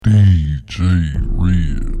Deejay,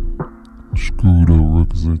 Red, Screwed Up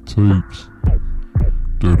Records and Tapes,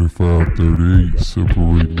 3538,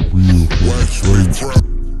 separating the real from the fake.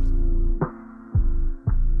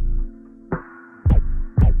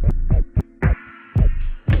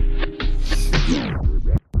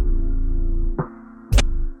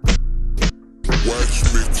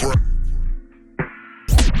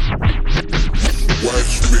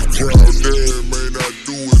 Watch me cloud there, man, I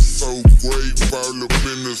do it so great. Fall up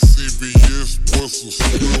in the CBS, bust a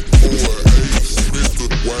slip for an 8 Smith.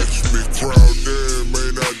 Watch me crowd there,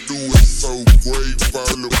 man, I do it so great.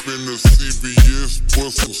 Fall up in the CBS,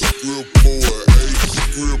 bust a slip for an 8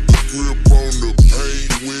 Grip on the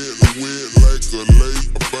paint, wet like a lake.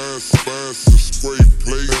 Bounce a straight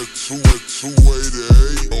play at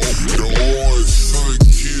 288. The orange sun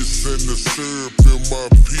kiss and the syrup in my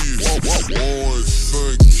piss. Orange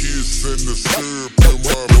sun kiss and the syrup in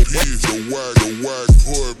my piss. The white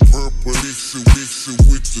heart purple mix it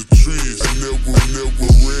with the trees. I never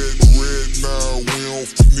red, now we on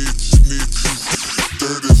snitches.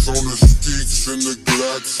 30s on the sticks and the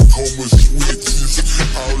Glocks come with switches.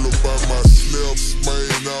 All about my snaps,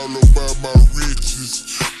 man, all about my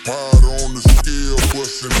riches. Pot on the scale,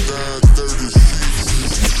 bustin' down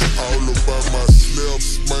 36s. All about my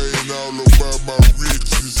snaps, man, all about my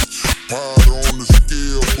riches. Pot on the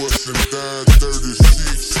scale, bustin' down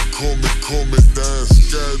 36. Coming down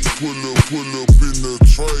sky, pull up in the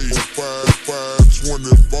tray.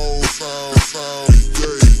 524 sound,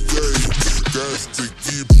 yeah. Got to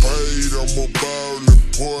get paid, I'm a ballin'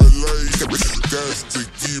 parlay. Got to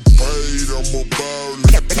get paid, I'm a ballin'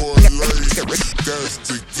 parlay. Got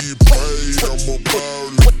to get paid, I'm a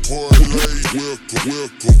ballin' parlay.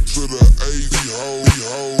 Welcome to the 80 hole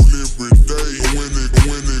every day. When it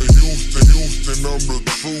Houston, I'm the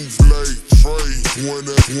truth like Trey.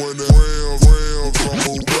 20 rounds, I'm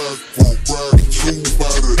a rock 2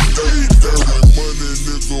 by the day. Dirty money,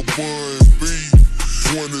 nigga, Bun B.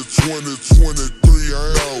 2023, I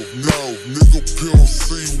out now. Nigga Pimp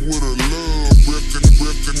C with a love.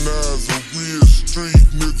 Recognize a real street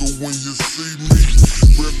nigga when you see me.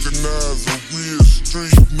 Recognize a real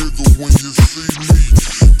street nigga when you see me.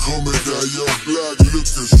 Coming down your block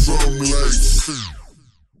looking something like C.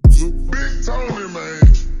 Big Tony, man.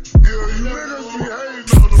 Yeah, you niggas be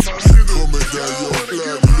hating on my nigga. Coming down your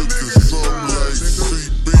block looking something like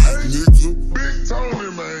CB, nigga. Big Tony,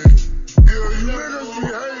 man. Yeah, you niggas be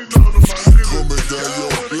hating on my nigga. Coming down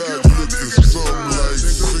your block looking something like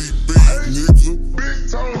CB, nigga. Big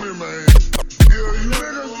Tony, man. Yeah, you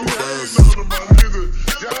niggas be hating on my nigga.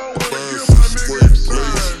 Y'all wanna get my nigga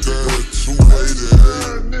inside, nigga.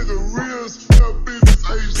 Nigga, real stuff, business,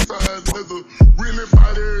 H-side, nigga. Really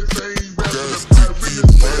about everything.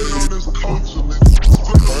 On this culture, nigga.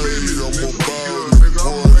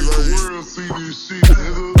 I'ma make the world see this shit,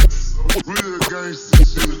 nigga. Real gangsta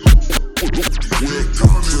shit. Big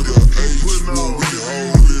Tony, nigga, keep putting on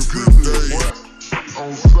every day.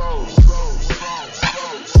 On soul.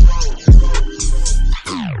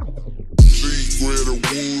 Greta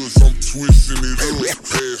Woods, I'm twisting it up.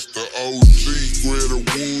 Past the OG, Greta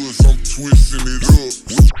Woods, I'm twisting it up.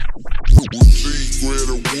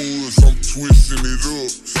 Greta Woods, I'm twisting it up.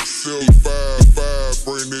 Sell 5-5,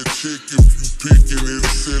 bring that check if you picking it.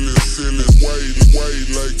 Sell it white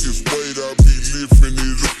like it's weight. I be lifting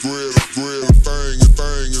it up. Greta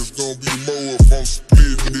thing is gonna be more if I'm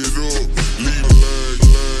splitting it up. Leave line,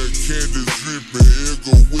 candy dripping, it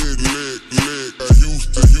go wet, leg.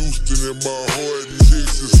 Houston in my heart, and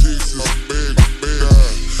Texas, bag.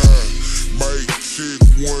 Mic check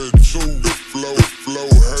 1, 2, the flow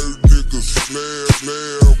hurt niggas slab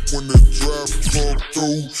when the drop come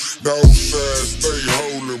through. Outside stay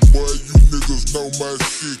holding, boy, you niggas know my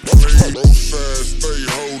shit clean. Outside stay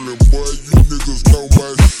holding, boy, you niggas know my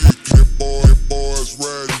shit clean. Boys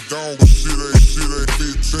riding down, but shit ain't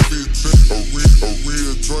 15. A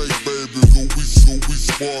real drink, baby, go we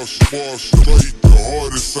spar straight. The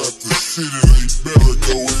hardest out the city, they better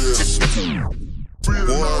go ask.